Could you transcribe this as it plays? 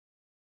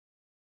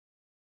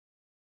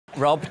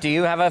Rob, do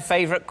you have a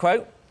favourite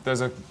quote?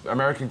 There's an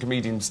American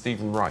comedian,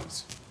 Stephen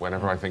Wright.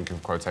 Whenever I think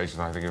of quotations,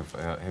 I think of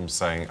him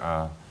saying,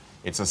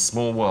 it's a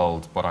small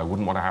world, but I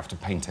wouldn't want to have to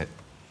paint it.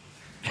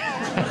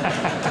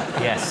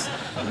 Yes,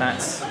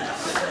 that's...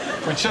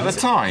 Which at the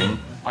time,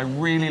 I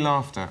really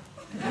laughed at.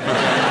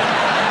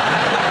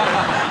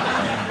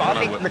 But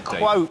I think the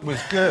quote was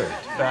good,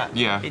 but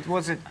yeah. it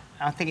wasn't...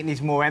 I think it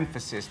needs more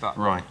emphasis. Like,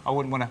 right. I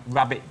wouldn't want to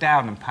rub it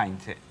down and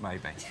paint it,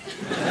 maybe.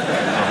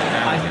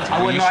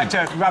 I wouldn't like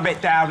to rub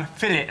it down,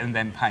 fill it, and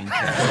then paint it.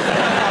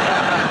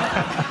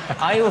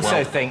 I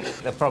also think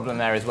the problem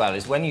there as well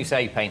is when you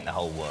say paint the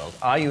whole world,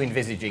 are you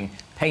envisaging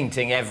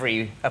painting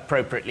every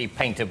appropriately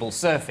paintable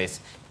surface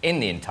in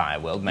the entire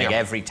world, make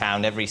every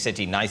town, every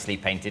city nicely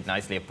painted,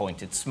 nicely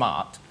appointed,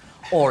 smart?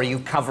 Or are you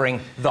covering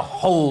the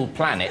whole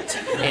planet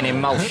in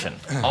emulsion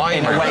in a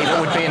way that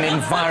would be an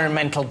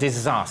environmental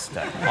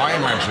disaster? I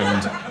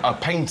imagined a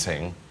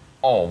painting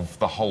of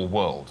the whole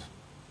world.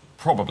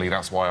 Probably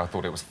that's why I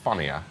thought it was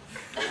funnier.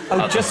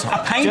 Oh, just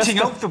a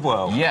painting of the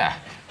world? Yeah.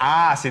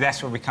 Ah, see,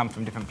 that's where we come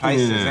from different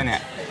places, isn't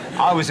it?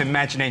 I was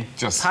imagining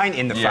just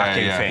painting the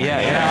fucking thing.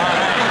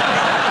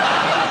 Yeah.